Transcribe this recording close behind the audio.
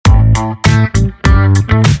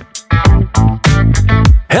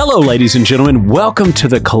Hello, ladies and gentlemen. Welcome to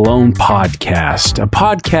the Cologne Podcast, a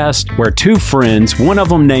podcast where two friends, one of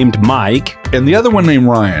them named Mike, and the other one named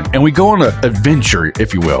Ryan, and we go on an adventure,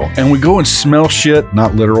 if you will, and we go and smell shit,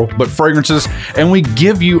 not literal, but fragrances, and we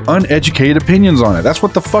give you uneducated opinions on it. That's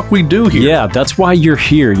what the fuck we do here. Yeah, that's why you're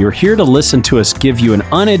here. You're here to listen to us give you an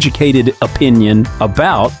uneducated opinion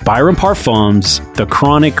about Byron Parfums, the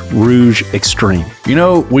Chronic Rouge Extreme. You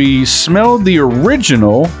know, we smelled the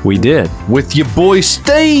original. We did. With your boy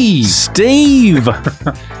Steve.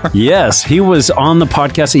 Yes, he was on the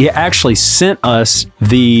podcast. He actually sent us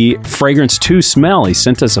the fragrance to smell. He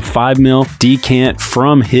sent us a 5 ml decant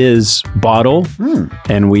from his bottle,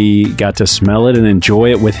 and we got to smell it and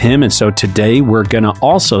enjoy it with him. And so today we're going to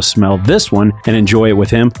also smell this one and enjoy it with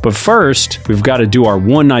him. But first, we've got to do our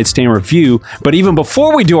one night stand review. But even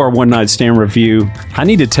before we do our one night stand review, I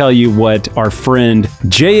need to tell you what our friend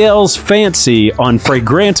JL's Fancy on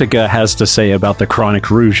Fragrantica has to say about the Chronic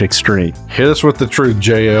Rouge Extreme. Hit us with the truth,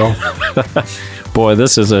 JL. Boy,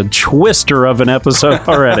 this is a twister of an episode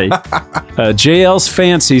already. JL's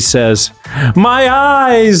Fancy says, "My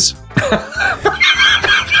eyes!"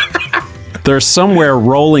 They're somewhere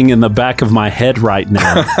rolling in the back of my head right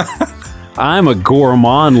now. I'm a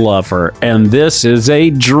gourmand lover, and this is a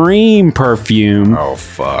dream perfume. Oh,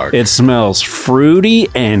 fuck. It smells fruity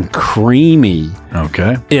and creamy.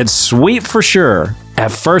 Okay. It's sweet for sure.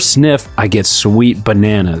 At first sniff, I get sweet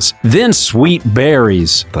bananas, then sweet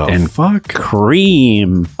berries, and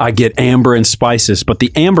cream. I get amber and spices, but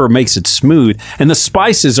the amber makes it smooth, and the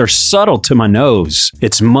spices are subtle to my nose.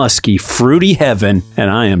 It's musky, fruity heaven, and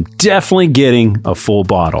I am definitely getting a full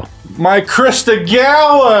bottle. My Krista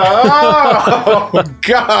Gala! Oh,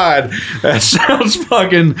 God. That sounds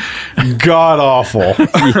fucking god-awful.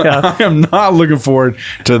 Yeah. I am not looking forward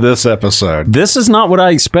to this episode. This is not what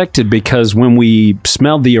I expected, because when we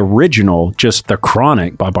smelled the original, just the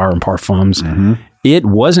Chronic by Byron Parfums, it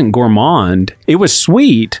wasn't gourmand. It was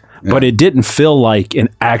sweet. Yeah. But it didn't feel like an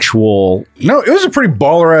actual... No, it was a pretty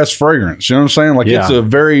baller-ass fragrance. You know what I'm saying? Like, It's a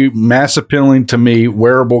very mass-appealing to me,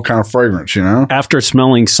 wearable kind of fragrance, you know? After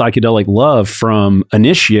smelling Psychedelic Love from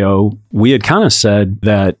Initio, we had kind of said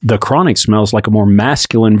that the Chronic smells like a more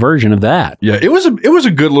masculine version of that. Yeah, it was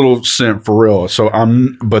a good little scent for real.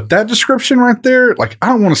 But that description right there, like, I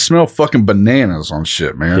don't want to smell fucking bananas on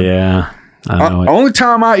shit, man. Yeah. Only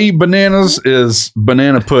time I eat bananas is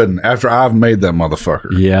banana pudding after I've made that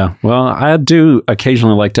motherfucker. Yeah. Well, I do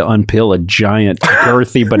occasionally like to unpeel a giant,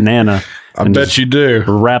 girthy banana. I bet you do.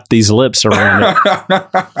 Wrap these lips around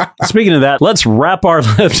it. Speaking of that, let's wrap our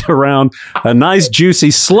lips around a nice, juicy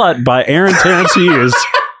slut by Aaron Terrence Hughes.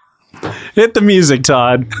 Hit the music,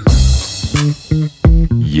 Todd.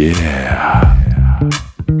 Yeah.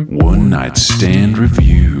 One night stand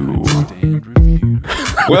review.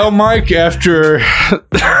 Well, Mike, after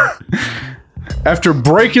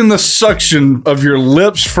breaking the suction of your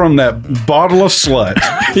lips from that bottle of slut,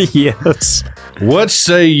 yes. What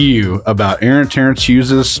say you about Aaron Terrence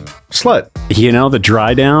Hughes' Slut? You know, the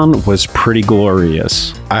dry down was pretty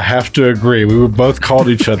glorious. I have to agree. We both called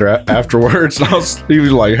each other afterwards. And he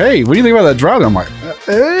was like, "Hey, what do you think about that dry down?" I'm like,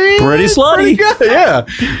 "Hey, pretty slutty." Pretty good. Yeah,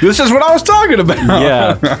 this is what I was talking about.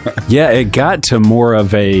 Yeah, it got to more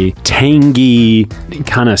of a tangy,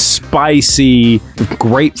 kind of spicy,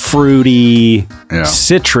 grapefruity,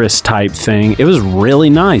 citrus type thing. It was really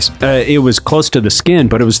nice. It was close to the skin,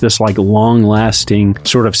 but it was this like long-lasting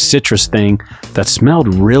sort of citrus thing that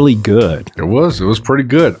smelled really good. It was pretty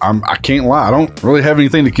good. I can't lie. I don't really have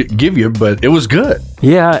anything to give you, but it was good.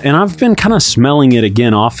 Yeah, and I've been kind of smelling it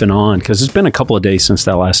again off and on because it's been a couple of days since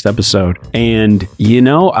that last episode. And, you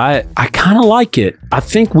know, I kind of like it. I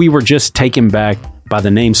think we were just taken back by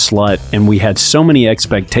the name Slut, and we had so many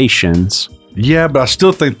expectations. Yeah, but I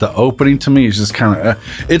still think the opening to me is just kind of,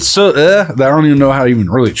 it's so, that I don't even know how to even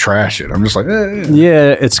really trash it. I'm just like,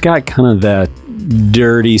 Yeah, it's got kind of that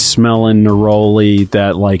dirty smelling neroli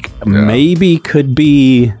that maybe could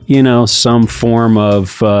be, you know, some form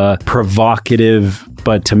of provocative,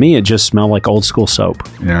 but to me it just smelled like old school soap.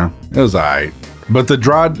 Yeah, it was all right. But the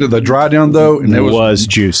dry down though, and it was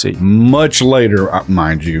juicy. Much later,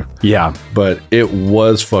 mind you. Yeah, but it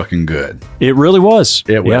was fucking good. It really was.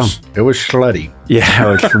 It was slutty.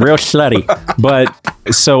 Yeah, real slutty. But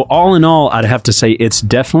so all in all, I'd have to say it's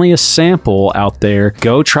definitely a sample out there.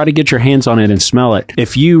 Go try to get your hands on it and smell it.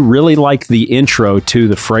 If you really like the intro to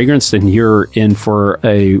the fragrance, then you're in for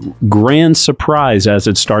a grand surprise as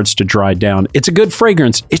it starts to dry down. It's a good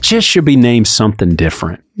fragrance. It just should be named something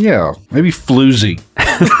different. Yeah, maybe floozy.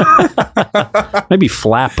 Maybe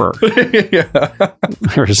flapper.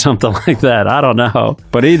 Or something like that. I don't know.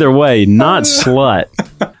 But either way, not slut.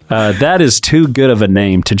 That is too good of a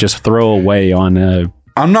name to just throw away on a...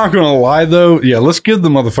 I'm not going to lie, though. Yeah, let's give the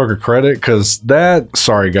motherfucker credit, because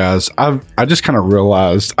sorry, guys. I just kind of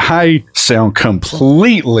realized I sound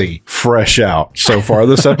completely fresh out so far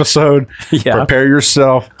this episode. Yeah. Prepare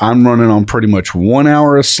yourself. I'm running on pretty much 1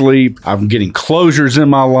 hour of sleep. I'm getting closures in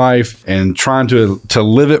my life and trying to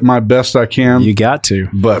live it my best I can. You got to.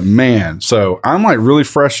 But man, so I'm like really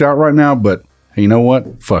fresh out right now, but you know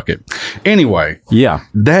what? Fuck it. Anyway. Yeah.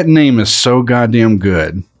 That name is so goddamn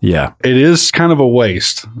good. Yeah. It is kind of a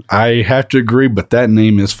waste. I have to agree, but that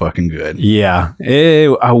name is fucking good. Yeah.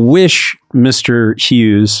 I wish, Mr.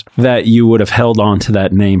 Hughes, that you would have held on to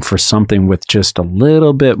that name for something with just a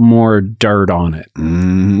little bit more dirt on it. A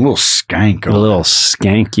little skank. A little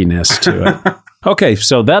skankiness to it. Okay,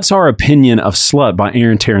 so that's our opinion of Slut by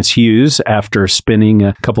Aaron Terrence Hughes after spending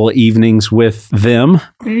a couple of evenings with them.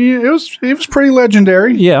 Yeah, it was pretty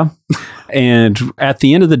legendary. Yeah. And at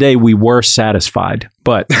the end of the day, we were satisfied.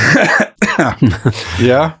 But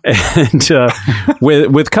yeah. And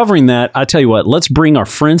with covering that, I tell you what, let's bring our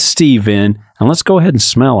friend Steve in and let's go ahead and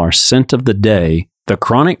smell our scent of the day, the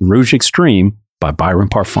Chronic Rouge Extreme by Byron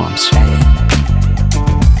Parfums.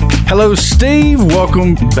 Hello, Steve.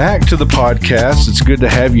 Welcome back to the podcast. It's good to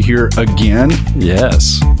have you here again.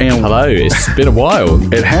 Yes. And hello. It's been a while.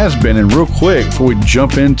 It has been. And real quick, before we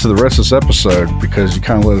jump into the rest of this episode, because you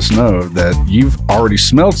kind of let us know that you've already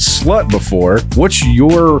smelled Slut before, what's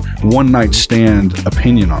your one night stand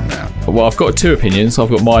opinion on that? Well, I've got two opinions. I've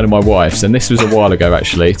got mine and my wife's, and this was a while ago,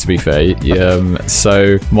 actually, to be fair.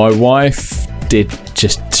 So my wife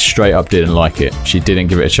just straight up didn't like it. She didn't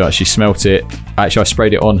give it a chance. She smelt it. Actually, I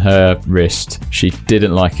sprayed it on her wrist. She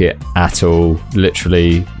didn't like it at all.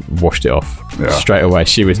 Literally washed it off straight away.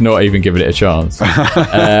 She was not even giving it a chance.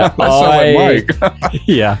 Like Mike.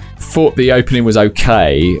 Yeah. Thought the opening was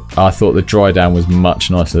okay. I thought the dry down was much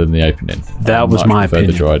nicer than the opening. That was my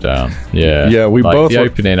opinion. The dry down. Yeah. Yeah, we like, both... The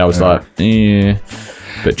opening, I was like, eh.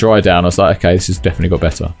 But dry down, I was like, okay, this has definitely got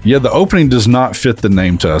better. Yeah, the opening does not fit the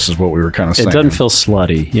name to us, is what we were kind of saying. It doesn't feel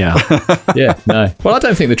slutty, yeah. Yeah, no. Well, I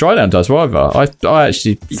don't think the dry down does either. I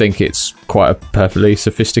actually think it's quite a perfectly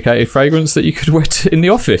sophisticated fragrance that you could wear in the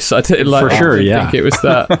office. I didn't think it was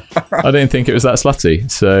that. I didn't think it was that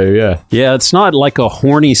slutty. So yeah. Yeah, it's not like a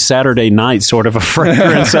horny Saturday night sort of a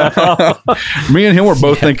fragrance. Me and him were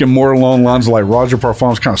both thinking more along the lines of like Roger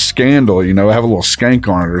Parfums kind of Scandal, have a little skank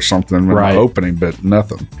on it or something in the opening, but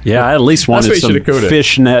nothing. Yeah, I at least wanted some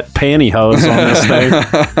fishnet pantyhose on this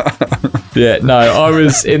thing. Yeah, no, I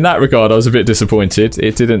was, in that regard, I was a bit disappointed.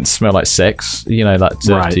 It didn't smell like sex, that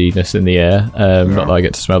dirtiness in the air. Not that I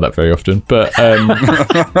get to smell that very often, but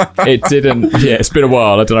it didn't, it's been a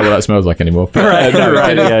while. I don't know what that smells like anymore.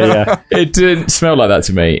 But, it didn't smell like that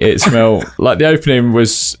to me. It smelled like the opening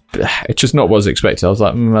was... It's just not what I was expecting. I was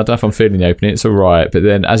like, I don't know if I'm feeling the opening. It's all right. But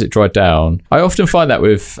then as it dried down, I often find that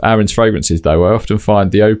with Aaron's fragrances, though. I often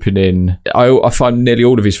find the opening... I find nearly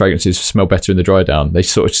all of his fragrances smell better in the dry down. They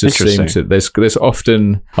sort of just seem to... There's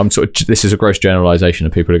often... This is a gross generalisation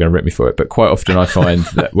and people are going to rip me for it, but quite often I find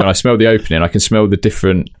that when I smell the opening, I can smell the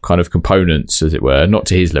different kind of components, as it were. Not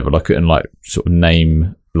to his level. I couldn't sort of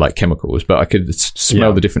name... like chemicals, but I could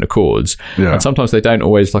smell the different accords, and sometimes they don't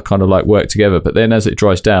always work together, but then as it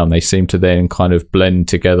dries down they seem to then kind of blend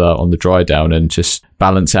together on the dry down and just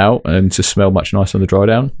balance out and to smell much nicer on the dry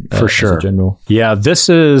down for sure. General. Yeah, this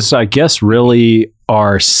is, I guess, really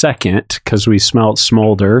our second, because we smelled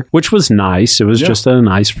Smolder, which was nice. It was just a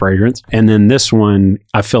nice fragrance. And then this one,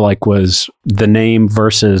 I feel like was the name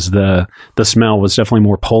versus the smell was definitely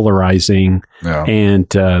more polarizing. Yeah. And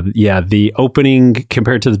the opening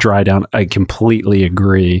compared to the dry down, I completely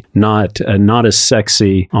agree. Not as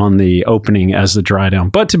sexy on the opening as the dry down.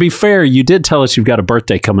 But to be fair, you did tell us you've got a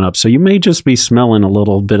birthday coming up, so you may just be smelling a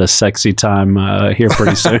little bit of sexy time here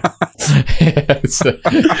pretty soon.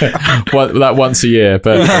 That once a year.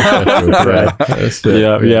 But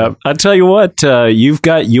yeah. I tell you what, you've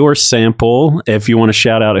got your sample. If you want to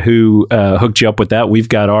shout out who hooked you up with that, we've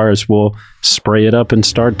got ours. We'll spray it up and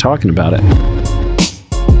start talking about it.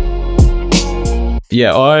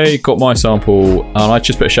 Yeah, I got my sample, and I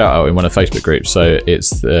just put a shout out in one of the Facebook groups. So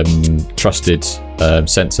it's Trusted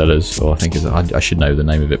Scent Sellers, or I think I should know the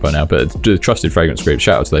name of it by now, but the Trusted Fragrance Group.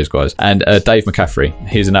 Shout out to those guys. And Dave McCaffrey,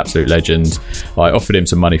 he's an absolute legend. I offered him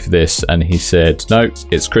some money for this, and he said, no,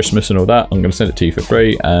 it's Christmas and all that. I'm going to send it to you for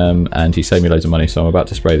free. And he saved me loads of money, so I'm about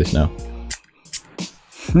to spray this now.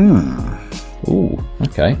 Ooh,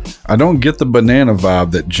 okay. I don't get the banana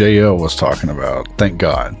vibe that JL was talking about. Thank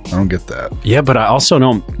God. I don't get that. Yeah, but I also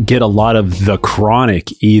don't get a lot of the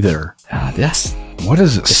Chronic either. What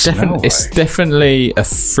does it smell like? It's definitely a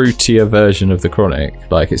fruitier version of the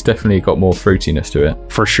Chronic. Like, it's definitely got more fruitiness to it.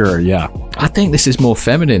 For sure, yeah. I think this is more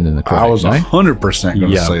feminine than the Chronic. I was 100%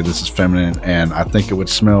 going to say this is feminine, and I think it would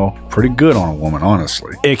smell pretty good on a woman,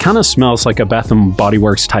 honestly. It kind of smells like a Bath & Body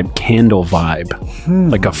Works type candle vibe.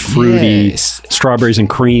 Like a fruity strawberries and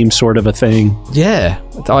cream sort of a thing. Yeah,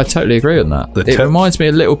 I totally agree on that. It reminds me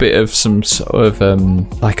a little bit of some sort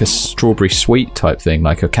of like a strawberry sweet type thing,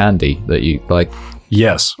 like a candy that you like.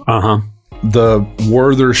 Yes. The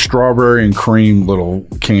Werther strawberry and cream little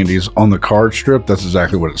candies on the card strip, that's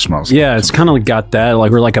exactly what it smells like. Yeah, it's kind of got that,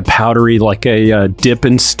 like, we're like a powdery, like a dip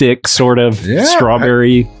and stick sort of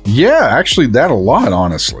strawberry. Actually, that a lot,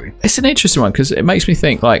 honestly. It's an interesting one because it makes me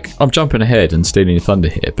think, like, I'm jumping ahead and stealing your thunder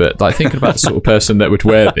here, but like thinking about the sort of person that would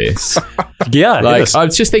wear this. Yeah, like I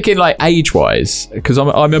was just thinking, like, age-wise, because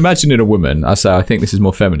I'm imagining a woman. I think this is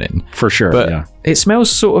more feminine for sure. But it smells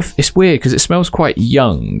sort of. It's weird because it smells quite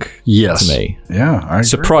young. Yes, to me. Yeah, I agree.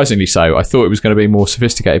 Surprisingly so. I thought it was going to be more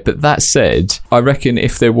sophisticated, but that said, I reckon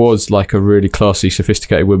if there was like a really classy,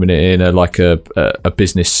 sophisticated woman in a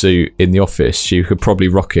business suit in the office, she could probably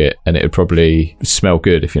rock it, and it would probably smell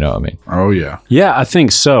good, if you know what I mean. Oh yeah, yeah, I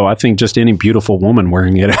think so. I think just any beautiful woman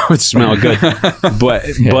wearing it would smell good.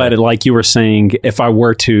 but like you were saying, if I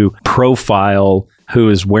were to profile who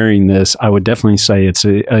is wearing this, I would definitely say it's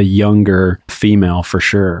a younger female for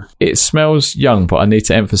sure. It smells young, but I need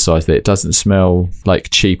to emphasize that it doesn't smell like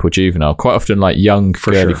cheap or juvenile. Quite often, like young,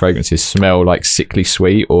 girly fragrances smell like sickly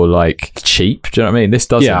sweet or like cheap. Do you know what I mean? This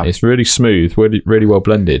doesn't. Yeah. It's really smooth, really, really well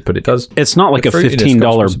blended, but it does. It's not like a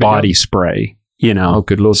 $15 body spray. You know, oh,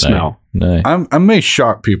 good Lord, smell. No. I may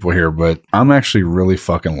shock people here, but I'm actually really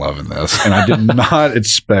fucking loving this, and I did not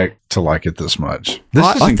expect to like it this much. This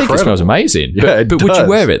is incredible. Think it smells amazing. Yeah, but would you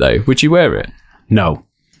wear it though? Would you wear it? No.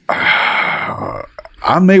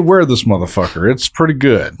 I may wear this motherfucker. It's pretty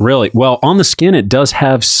good. Really? Well, on the skin, it does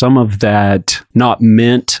have some of that, not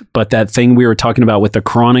mint, but that thing we were talking about with the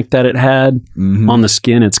Chronic that it had. Mm-hmm. On the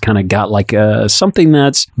skin, it's kind of got like something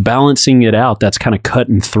that's balancing it out, that's kind of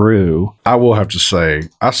cutting through. I will have to say,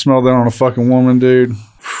 I smell that on a fucking woman, dude.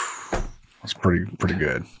 That's pretty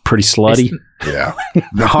good. Pretty slutty? Yeah.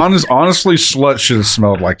 Honestly, slut should have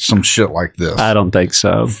smelled like some shit like this. I don't think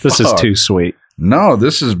so. This is too sweet. No,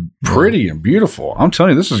 this is pretty and beautiful. I'm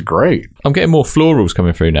telling you, this is great. I'm getting more florals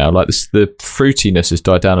coming through now. Like the fruitiness has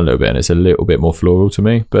died down a little bit, and it's a little bit more floral to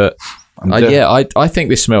me. But I think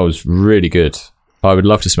this smells really good. I would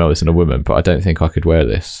love to smell this in a woman, but I don't think I could wear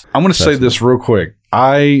this. I'm going to say this real quick.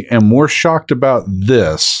 I am more shocked about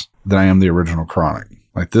this than I am the original Chronic.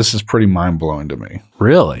 Like, this is pretty mind-blowing to me.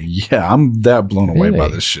 Really? Yeah, I'm that blown away by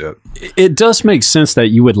this shit. It does make sense that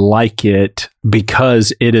you would like it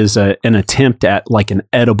because it is an attempt at like an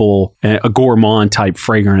edible, a gourmand type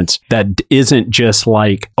fragrance that isn't just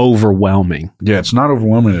like overwhelming. Yeah, it's not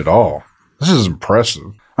overwhelming at all. This is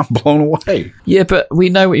impressive. I'm blown away. Yeah, but we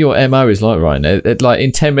know what your MO is like, Ryan. Like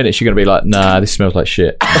in 10 minutes, you're going to be like, "Nah, this smells like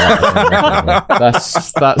shit."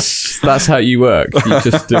 That's how you work. You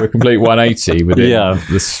just do a complete 180 within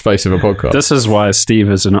the space of a podcast. This is why Steve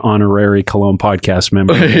is an honorary Cologne podcast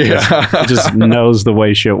member. He just knows the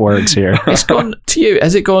way shit works here. It's gone to you.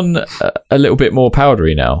 Has it gone a little bit more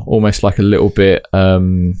powdery now? Almost like a little bit,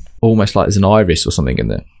 almost like there's an iris or something in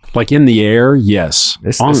there. Like in the air, yes.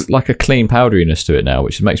 It's like a clean powderiness to it now,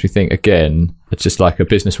 which makes me think, again, it's just like a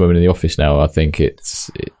businesswoman in the office now. I think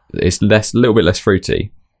it's a little bit less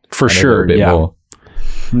fruity. For sure, more.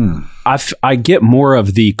 I get more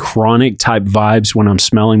of the Chronic type vibes when I'm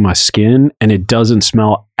smelling my skin, and it doesn't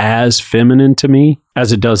smell as feminine to me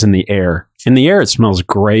as it does in the air. In the air, it smells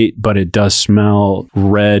great, but it does smell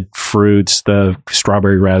red fruits, the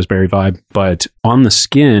strawberry raspberry vibe. But on the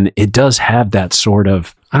skin, it does have that sort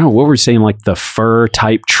of, I don't know, what we're saying, like the fir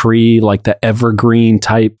type tree, like the evergreen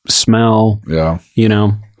type smell. Yeah. You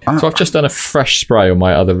know? So I've just done a fresh spray on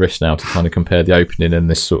my other wrist now to kind of compare the opening and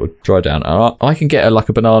this sort of dry down. I can get like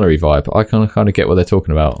a banana-y vibe. I can kind of get what they're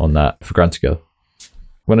talking about on that for Grand Together.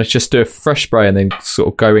 When I just do a fresh spray and then sort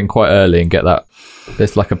of go in quite early and get that,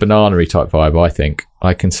 there's like a banana-y type vibe, I think.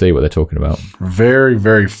 I can see what they're talking about. Very,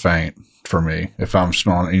 very faint. for me if I'm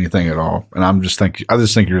smelling anything at all. And I just think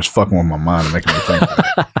you're just fucking with my mind and making me think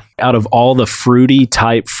that. Out of all the fruity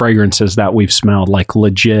type fragrances that we've smelled, like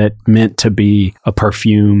legit meant to be a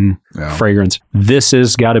perfume fragrance, this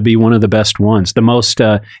has got to be one of the best ones. The most,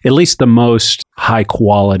 at least the most high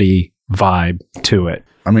quality vibe to it.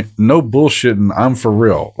 I mean, no bullshitting. I'm for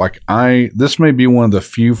real. Like this may be one of the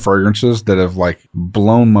few fragrances that have like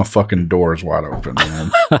blown my fucking doors wide open,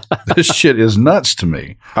 man. This shit is nuts to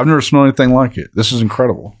me. I've never smelled anything like it. This is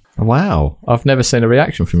incredible. Wow. I've never seen a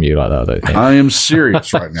reaction from you like that, I don't think. I am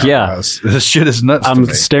serious right now. Guys. This shit is nuts to me.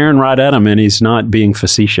 I'm staring right at him and he's not being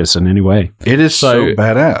facetious in any way. It is so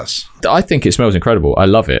badass. I think it smells incredible. I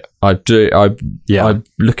love it. I do. I'm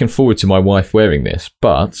looking forward to my wife wearing this,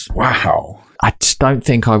 but... Wow. I just don't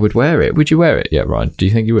think I would wear it. Would you wear it yet, Ryan? Do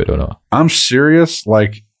you think you would or not? I'm serious.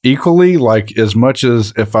 Like, equally, like, as much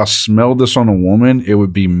as if I smelled this on a woman, it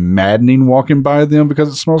would be maddening walking by them because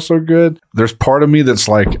it smells so good. There's part of me that's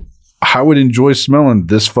like, I would enjoy smelling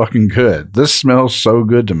this fucking good. This smells so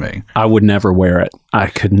good to me. I would never wear it. I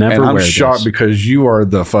could never wear it. I'm shocked because you are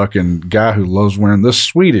the fucking guy who loves wearing the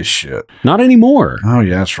sweetest shit. Not anymore. Oh,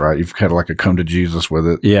 yeah, that's right. You've had like a come to Jesus with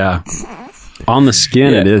it. Yeah. On the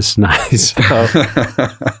skin, it is nice.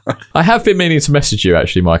 I have been meaning to message you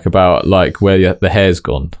actually, Mike, about like where the hair's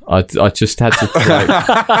gone. I just had to. Like,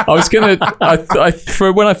 I was gonna.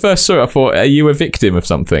 For when I first saw it, I thought, "Are you a victim of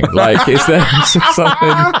something? Like, is there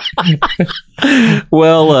something?"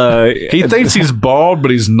 Well, he thinks he's bald,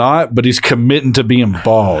 but he's not. But he's committing to being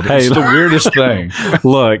bald. It's the weirdest thing.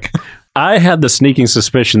 Look. I had the sneaking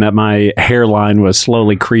suspicion that my hairline was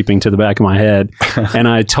slowly creeping to the back of my head. And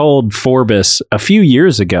I told Forbes a few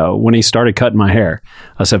years ago when he started cutting my hair,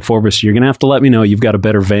 I said, Forbes, you're going to have to let me know you've got a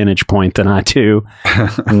better vantage point than I do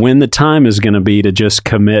when the time is going to be to just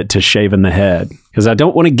commit to shaving the head. Because I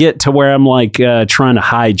don't want to get to where I'm like trying to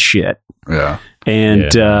hide shit. Yeah.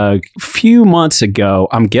 And a few months ago,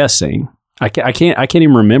 I'm guessing, I can't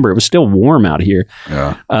even remember. It was still warm out here.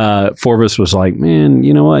 Yeah. Forbes was like, man,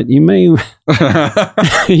 you know what? You may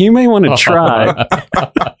want to try.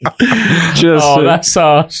 That's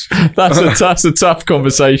harsh. That's a tough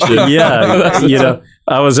conversation. Yeah.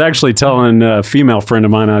 I was actually telling a female friend of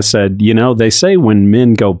mine, I said, they say when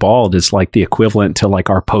men go bald, it's like the equivalent to like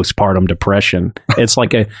our postpartum depression. It's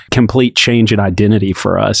like a complete change in identity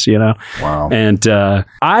for us, Wow. And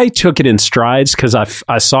I took it in strides because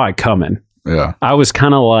I saw it coming. Yeah. I was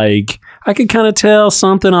kind of like, I could kind of tell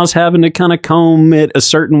something. I was having to kind of comb it a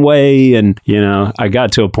certain way. And, I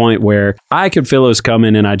got to a point where I could feel it was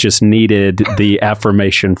coming and I just needed the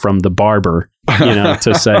affirmation from the barber,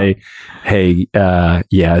 to say, hey,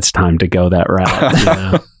 it's time to go that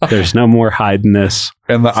route. There's no more hiding this.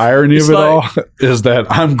 And the irony of it all is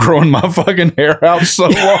that I'm growing my fucking hair out so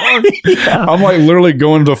long. I'm like literally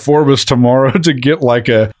going to Forbes tomorrow to get like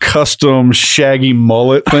a custom shaggy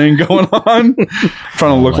mullet thing going on.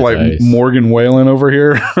 Trying to look like Morgan Whalen over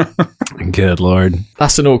here. Good Lord.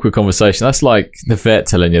 That's an awkward conversation. That's like the vet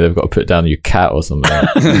telling you they've got to put down your cat or something.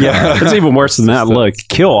 Yeah, it's even worse than that. Look,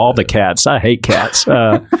 kill all the cats. I hate cats.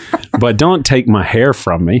 But don't take my hair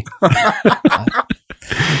from me.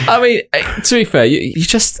 I mean, to be fair, you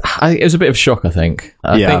just, it was a bit of a shock, I think.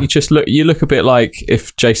 I think you look a bit like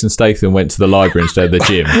if Jason Statham went to the library instead of the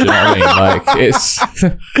gym. Do you know what I mean? Like,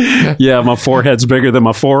 it's... Yeah, my forehead's bigger than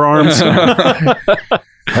my forearms.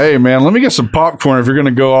 Hey, man, let me get some popcorn if you're going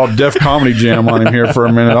to go all Def Comedy Jam on in here for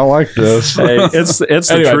a minute. I like this. Hey, it's the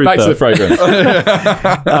anyway, truth, back to the fragrance.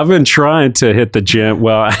 I've been trying to hit the gym.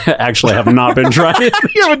 Well, I actually have not been trying.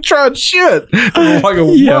 You haven't tried shit. Like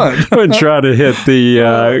a I've been trying to hit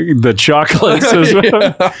the chocolates as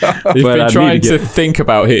well. You've been trying to think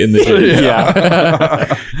about hitting the gym.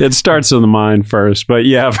 Yeah. It starts in the mind first, but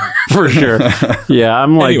yeah, for sure. Yeah,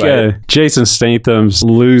 I'm like Jason Statham's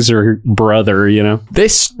loser brother,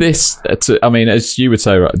 This, I mean, as you would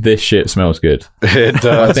say, right, this shit smells good. It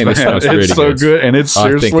does. I think this smells really It's so good, and it's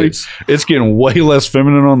seriously, it's getting way less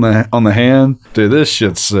feminine on the hand. Dude, this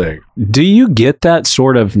shit's sick. Do you get that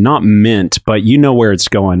sort of, not mint, but you know where it's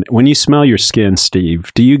going? When you smell your skin,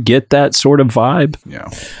 Steve, do you get that sort of vibe? Yeah.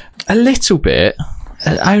 A little bit.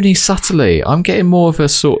 Only subtly. I'm getting more of a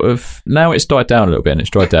sort of, now it's died down a little bit and it's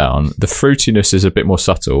dried down. The fruitiness is a bit more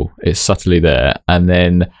subtle. It's subtly there. And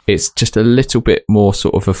then it's just a little bit more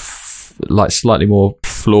sort of like slightly more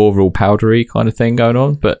floral, powdery kind of thing going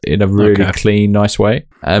on, but in a really clean, nice way.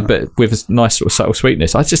 But with a nice sort of subtle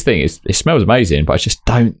sweetness. I just think it smells amazing, but I just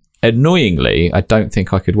don't, annoyingly, I don't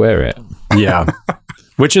think I could wear it. Yeah.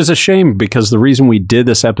 Which is a shame because the reason we did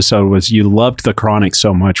this episode was you loved the Chronic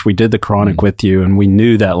so much. We did the Chronic with you and we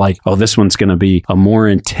knew that like, oh, this one's going to be a more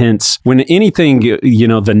intense. When anything, you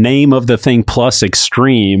know, the name of the thing plus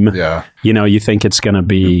extreme, you know, you think it's going to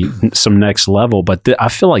be some next level. But I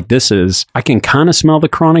feel like this is, I can kind of smell the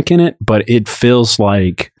Chronic in it, but it feels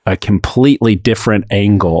like a completely different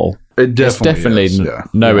angle. It's definitely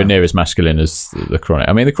nowhere near as masculine as the Chronic.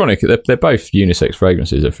 I mean, the Chronic, they're both unisex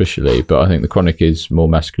fragrances officially, but I think the Chronic is more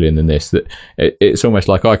masculine than this. That it's almost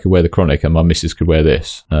like I could wear the Chronic and my missus could wear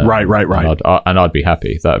this. Right. And I'd be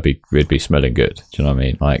happy. It'd be smelling good. Do you know what I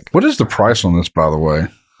mean? Like, what is the price on this, by the way?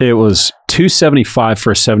 It was $275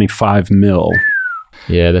 for a 75 mil.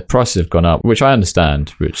 Yeah, the prices have gone up, which I understand,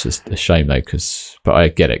 which is a shame though, but I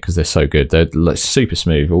get it because they're so good. They're like super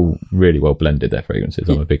smooth, all really well blended, their fragrances.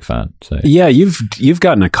 I'm a big fan. So yeah, you've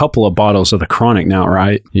gotten a couple of bottles of the Chronic now,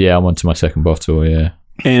 right? Yeah, I'm on to my second bottle, yeah.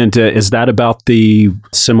 And is that about the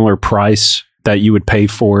similar price that you would pay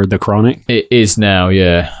for the Chronic? It is now,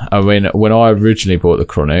 yeah. I mean, when I originally bought the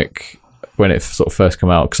Chronic, when it sort of first came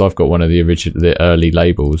out, because I've got one of the early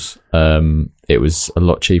labels, it was a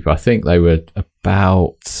lot cheaper. I think they were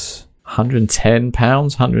about £110,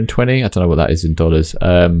 120. I don't know what that is in dollars.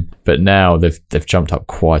 But now they've jumped up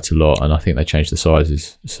quite a lot, and I think they changed the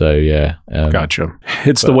sizes. So yeah, gotcha.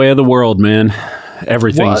 It's the way of the world, man.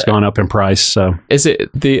 Everything's gone up in price. So are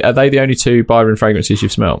they the only two Byron fragrances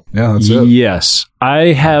you've smelled? Yeah, that's it. Yes.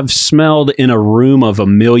 I have smelled in a room of a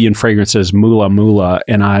million fragrances, Mula Mula,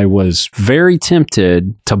 and I was very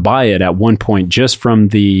tempted to buy it at one point just from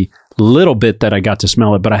the little bit that I got to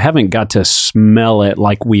smell it, but I haven't got to smell it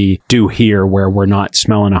like we do here where we're not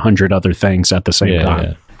smelling 100 other things at the same time.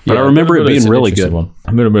 Yeah. But I remember it being really good. Mula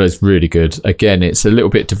Mula is really good. Again, it's a little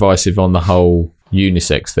bit divisive on the whole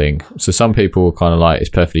unisex thing. So some people are kind of like it's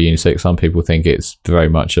perfectly unisex. Some people think it's very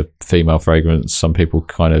much a female fragrance. Some people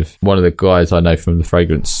kind of, one of the guys I know from the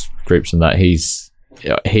fragrance groups and that,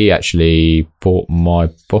 he actually bought my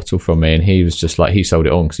bottle from me and he was just like, he sold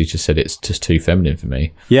it on because he just said it's just too feminine for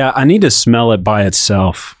me. Yeah, I need to smell it by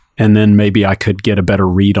itself and then maybe I could get a better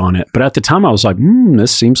read on it. But at the time I was like,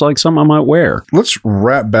 this seems like something I might wear. Let's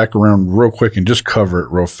wrap back around real quick and just cover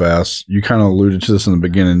it real fast. You kind of alluded to this in the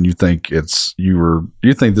beginning. You think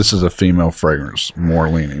you think this is a female fragrance, more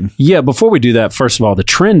leaning. Yeah, before we do that, first of all, the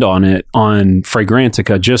trend on it on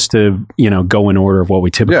Fragrantica, just to, go in order of what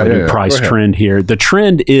we typically do, price trend here. The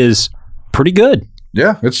trend is pretty good.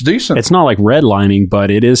 Yeah, it's decent. It's not like redlining,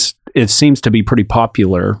 but it seems to be pretty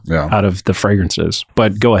popular out of the fragrances.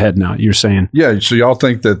 But go ahead now. You're saying. Yeah, so y'all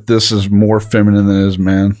think that this is more feminine than it is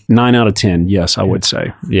man? 9 out of 10, yes, I would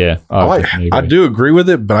say. Yeah. I do agree with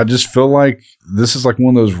it, but I just feel like this is like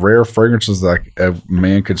one of those rare fragrances that a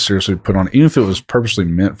man could seriously put on, even if it was purposely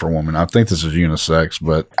meant for a woman. I think this is unisex,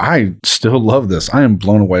 but I still love this. I am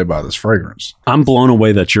blown away by this fragrance. I'm blown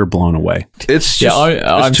away that you're blown away. It's just,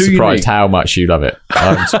 I'm surprised how much you love it.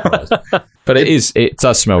 I'm surprised. But it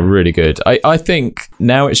does smell really good. I think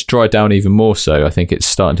now it's dried down even more so. I think it's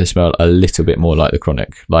starting to smell a little bit more like the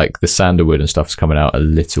Chronic. Like the sandalwood and stuff's coming out a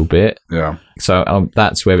little bit. Yeah. So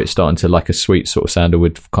that's where it's starting to like a sweet sort of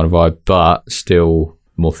sandalwood kind of vibe, but still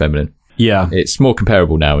more feminine. Yeah. It's more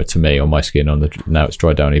comparable now to me on my skin. Now it's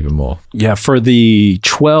dried down even more. Yeah. For the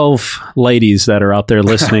 12 ladies that are out there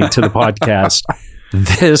listening to the podcast,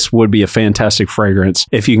 this would be a fantastic fragrance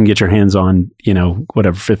if you can get your hands on,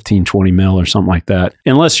 whatever, 15, 20 mil or something like that.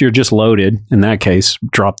 Unless you're just loaded. In that case,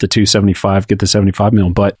 drop the 275, get the 75 mil.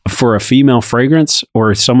 But for a female fragrance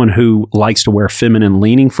or someone who likes to wear feminine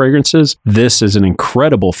leaning fragrances, this is an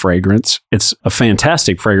incredible fragrance. It's a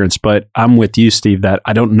fantastic fragrance, but I'm with you, Steve, that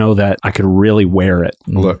I don't know that I could really wear it.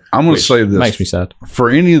 Look, I'm going to say this. Makes me sad. For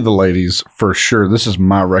any of the ladies, for sure, this is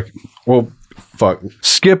my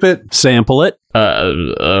skip it. Sample it.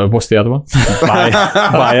 What's the other one?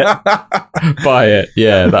 Buy it. Buy it.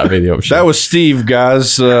 Yeah, that'd be the option. That was Steve,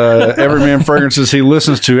 guys. Everyman Fragrances. He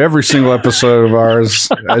listens to every single episode of ours.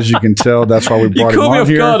 As you can tell, that's why we brought him on here. You caught me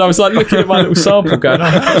off guard. I was like looking at my little sample going,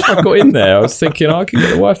 how much I got in there? I was thinking, I can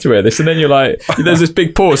get the wife to wear this. And then you're like, there's this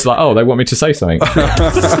big pause like, they want me to say something.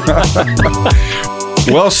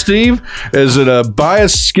 Well, Steve, is it a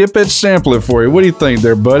bias, skip it, sample it for you? What do you think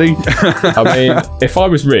there, buddy? I mean, if I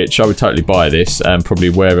was rich, I would totally buy this and probably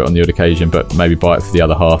wear it on the odd occasion, but maybe buy it for the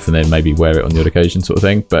other half and then maybe wear it on the odd occasion sort of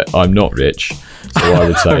thing. But I'm not rich, so I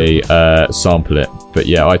would say sample it. But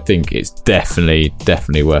yeah, I think it's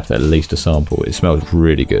definitely worth at least a sample. It smells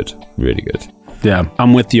really good, really good. Yeah,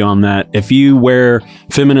 I'm with you on that. If you wear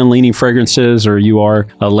feminine leaning fragrances or you are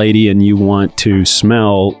a lady and you want to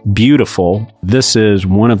smell beautiful, this is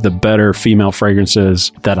one of the better female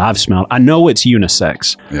fragrances that I've smelled. I know it's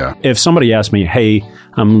unisex. Yeah. If somebody asked me, hey,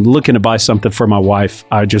 I'm looking to buy something for my wife,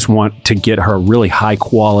 I just want to get her a really high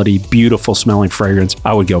quality, beautiful smelling fragrance,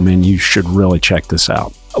 I would go, man, you should really check this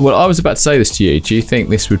out. Well, I was about to say this to you. Do you think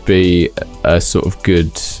this would be a sort of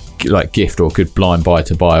good like gift or good blind buy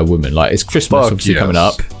to buy a woman? Like, it's Christmas obviously coming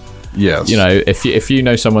up. Yes. You know, if you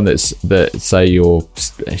know someone that say your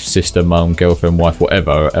sister, mum, girlfriend, wife,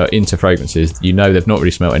 whatever, are into fragrances, you know they've not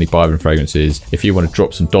really smelled any Byron fragrances. If you want to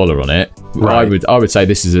drop some dollar on it, right. I would say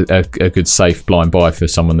this is a good safe blind buy for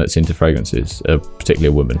someone that's into fragrances, particularly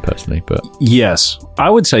a woman personally. But yes, I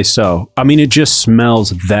would say so. I mean, it just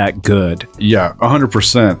smells that good. Yeah,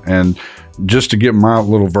 100%. And just to get my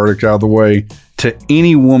little verdict out of the way, to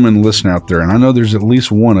any woman listening out there, and I know there's at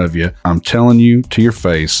least one of you, I'm telling you to your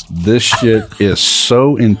face, this shit is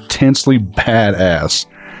so intensely badass.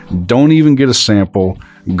 Don't even get a sample.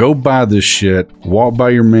 Go buy this shit. Walk by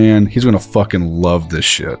your man. He's going to fucking love this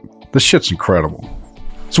shit. This shit's incredible.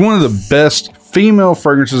 It's one of the best female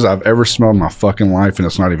fragrances I've ever smelled in my fucking life, and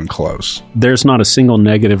it's not even close. There's not a single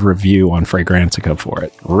negative review on Fragrantica for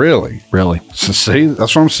it. Really? Really. So see,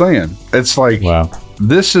 that's what I'm saying. It's like, wow.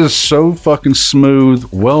 This is so fucking smooth,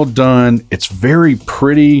 well done. It's very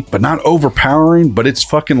pretty, but not overpowering, but it's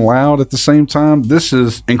fucking loud at the same time. This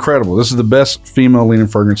is incredible. This is the best female leaning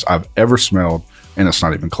fragrance I've ever smelled, and it's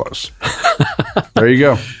not even close. There you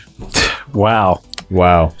go. Wow.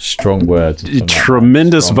 Strong words.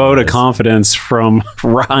 Tremendous vote of confidence from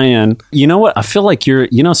Ryan. You know what? I feel like you're,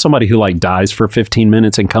 somebody who like dies for 15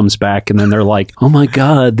 minutes and comes back and then they're like, oh my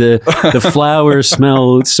God, the flowers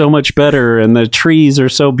smell so much better and the trees are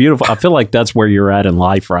so beautiful. I feel like that's where you're at in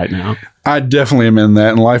life right now. I definitely am in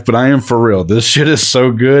that in life, but I am for real. This shit is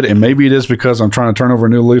so good. And maybe it is because I'm trying to turn over a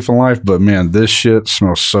new leaf in life, but man, this shit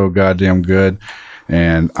smells so goddamn good.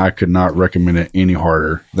 And I could not recommend it any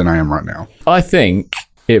harder than I am right now. I think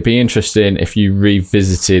it'd be interesting if you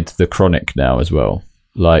revisited the Chronic now as well.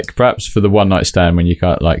 Like, perhaps for the one night stand when you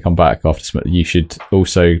can't like come back after, you should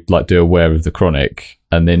also like do a wear of the Chronic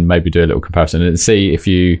and then maybe do a little comparison and see if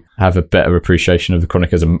you have a better appreciation of the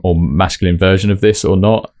Chronic as a more masculine version of this or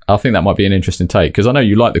not. I think that might be an interesting take because I know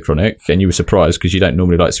you like the Chronic and you were surprised because you don't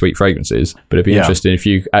normally like sweet fragrances, but it'd be interesting if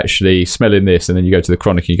you actually smell in this and then you go to the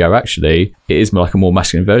Chronic and you go, actually, it is like a more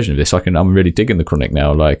masculine version of this. I'm really digging the Chronic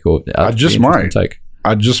now. Like, or I just might.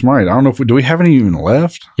 I don't know if do we have any even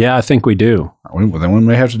left? Yeah, I think we do. Well, then we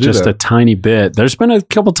may have to do just that. a tiny bit. There's been a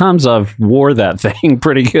couple times I've wore that thing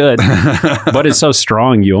pretty good, but it's so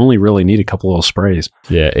strong. You only really need a couple little sprays.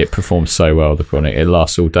 Yeah, it performs so well, the Chronic. It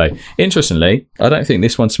lasts all day. Interestingly, I don't think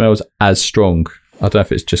this one smells as strong. I don't know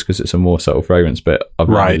if it's just because it's a more subtle fragrance, but I've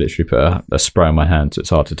literally put a spray on my hand, so it's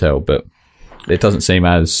hard to tell, but it doesn't seem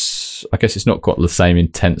as, I guess it's not got the same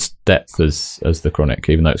intense depth as the Chronic,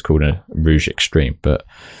 even though it's called a Rouge Extreme. But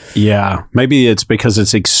yeah, maybe it's because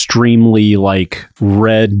it's extremely like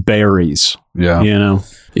red berries. Yeah.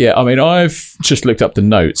 Yeah, I mean, I've just looked up the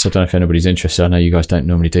notes. I don't know if anybody's interested. I know you guys don't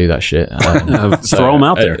normally do that shit. Throw them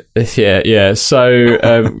out there. Yeah. So,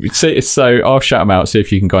 so I'll shout them out, see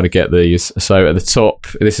if you can kind of get these. So at the top,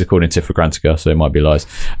 this is according to Fragrantica, so it might be lies.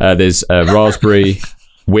 There's raspberry,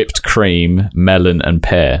 whipped cream, melon, and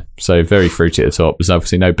pear. So very fruity at the top. There's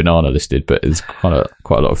obviously no banana listed, but there's quite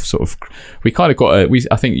a lot of sort of. We kind of got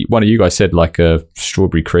I think one of you guys said like a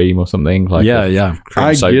strawberry cream or something. Like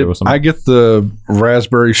cream soda or something. I get the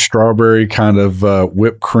raspberry, strawberry kind of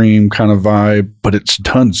whipped cream kind of vibe, but it's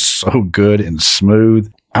done so good and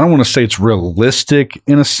smooth. I don't want to say it's realistic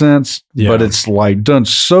in a sense, but it's like done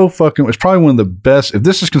so fucking. It's probably one of the best. If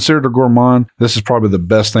this is considered a gourmand, this is probably the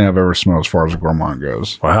best thing I've ever smelled as far as a gourmand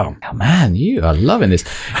goes. Wow, man, you are loving this.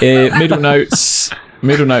 Middle notes.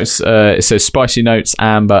 It says spicy notes,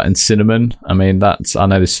 amber, and cinnamon. I mean, I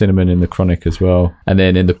know there's cinnamon in the Chronic as well. And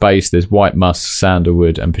then in the base, there's white musk,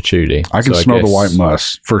 sandalwood, and patchouli. I can smell the white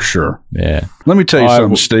musk for sure. Yeah. Let me tell you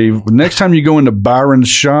something, Steve. Next time you go into Byron's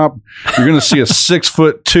shop, you're going to see a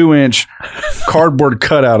 6'2" cardboard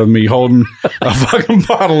cutout of me holding a fucking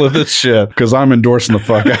bottle of this shit because I'm endorsing the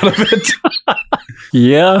fuck out of it.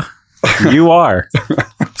 Yeah, you are.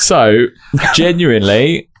 So,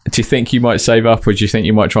 genuinely, do you think you might save up, or do you think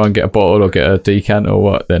you might try and get a bottle or get a decant or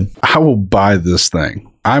what then? I will buy this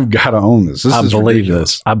thing. I've got to own this. I believe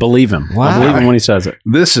this. I believe him. Wow. I believe him when he says it.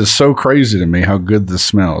 This is so crazy to me how good this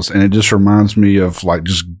smells. And it just reminds me of like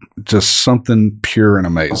just something pure and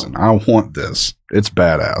amazing. I want this. It's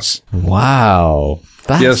badass. Wow.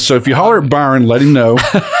 Yes, so if you holler at Byron, let him know.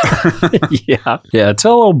 Yeah.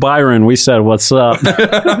 Tell old Byron we said what's up.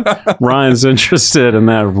 Ryan's interested in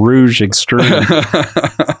that Rouge Extreme.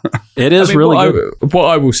 It is really good. What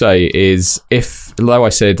I will say is, if, though I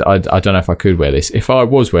said I don't know if I could wear this, if I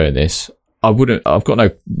was wearing this, I've got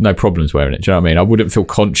no problems wearing it. Do you know what I mean? I wouldn't feel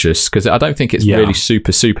conscious because I don't think it's really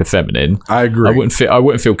super, super feminine. I agree. I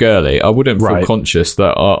wouldn't feel girly. I wouldn't feel conscious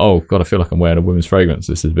that, oh God, I feel like I'm wearing a women's fragrance.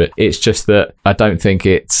 This is a bit. It's just that I don't think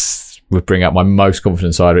would bring out my most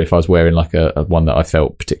confident side if I was wearing like a one that I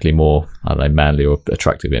felt particularly more, I don't know, manly or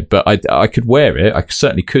attractive in. But I could wear it. I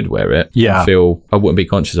certainly could wear it. Yeah. I wouldn't be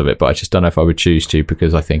conscious of it, but I just don't know if I would choose to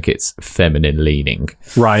because I think it's feminine leaning.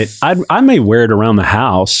 Right. I may wear it around the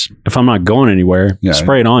house if I'm not going anywhere. Yeah.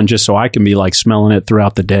 Spray it on just so I can be like smelling it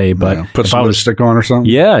throughout the day. But put some lipstick on or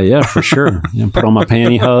something. Yeah, for sure. Put on my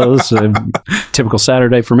pantyhose. Typical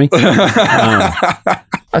Saturday for me.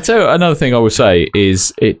 I tell you, another thing I would say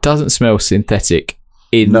is it doesn't smell synthetic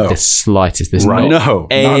in the slightest. There's not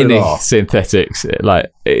any synthetics.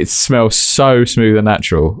 Like, it smells so smooth and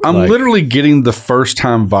natural. I'm literally getting the first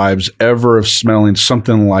time vibes ever of smelling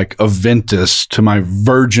something like Aventus to my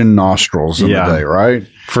virgin nostrils in the day, right?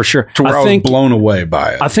 For sure. To where I was blown away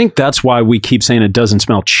by it. I think that's why we keep saying it doesn't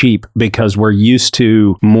smell cheap, because we're used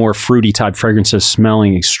to more fruity type fragrances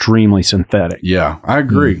smelling extremely synthetic. Yeah, I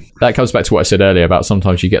agree. That comes back to what I said earlier about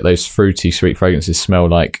sometimes you get those fruity, sweet fragrances smell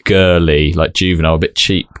like girly, like juvenile, a bit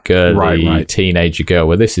cheap, girly, teenager girl,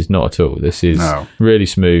 where this is not at all. This is really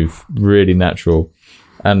smooth, really natural.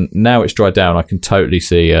 And now it's dried down, I can totally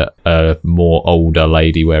see a more older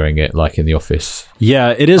lady wearing it, like in the office.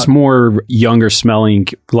 Yeah, it is more younger smelling,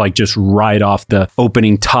 like just right off the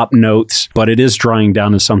opening top notes, but it is drying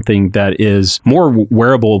down to something that is more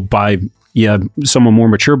wearable by someone more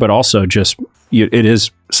mature, but also just, it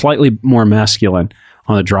is slightly more masculine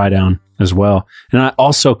on the dry down as well. And I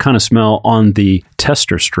also kind of smell on the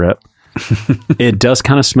tester strip. It does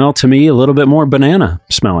kind of smell to me a little bit more banana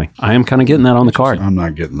smelling. I am kind of getting that on the card. I'm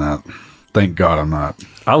not getting that. Thank God I'm not.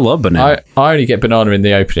 I love banana. I only get banana in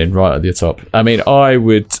the opening, right at the top. I mean,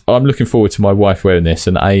 I'm looking forward to my wife wearing this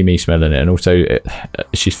and Amy smelling it. And also,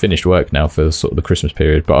 she's finished work now for sort of the Christmas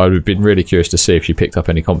period. But I would have been really curious to see if she picked up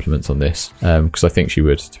any compliments on this. Because I think she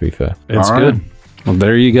would, to be fair. It's good. Well,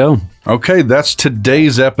 there you go. Okay, that's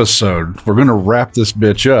today's episode. We're going to wrap this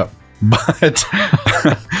bitch up. But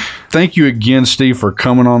thank you again, Steve, for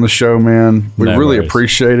coming on the show, man. We really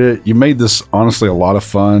appreciate it. You made this, honestly, a lot of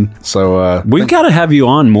fun. So we've got to have you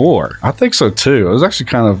on more. I think so, too. It was actually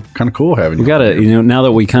kind of cool having you. We got to, now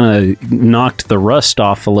that we kind of knocked the rust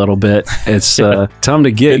off a little bit, it's time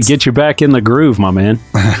to get you back in the groove, my man.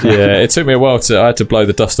 Yeah, it took me a while I had to blow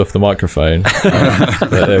the dust off the microphone. But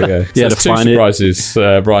there we go. So to two find surprises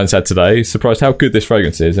Brian's had today. He's surprised how good this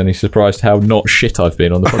fragrance is, and he's surprised how not shit I've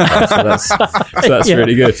been on the podcast. So that's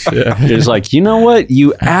really good. Yeah. It's like, you know what?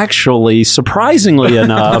 You actually, surprisingly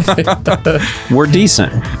enough, we're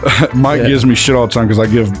decent. Mike gives me shit all the time because I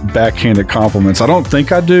give backhanded compliments. I don't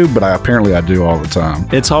think I do, but apparently I do all the time.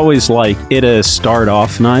 It's always like, it'll start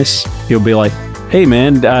off nice. He'll be like, hey,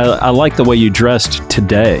 man, I like the way you dressed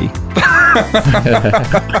today.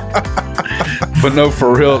 But no,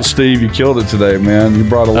 for real, Steve, you killed it today, man. You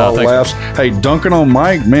brought a lot of laughs. Hey, dunking on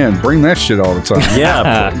Mike, man, bring that shit all the time.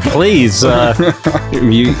 Yeah, please.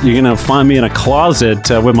 You're going to find me in a closet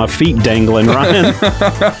with my feet dangling, Ryan.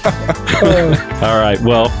 All right,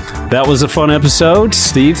 well, that was a fun episode.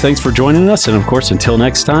 Steve, thanks for joining us. And, of course, until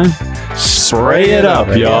next time, spray it up,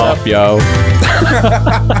 y'all. Yo.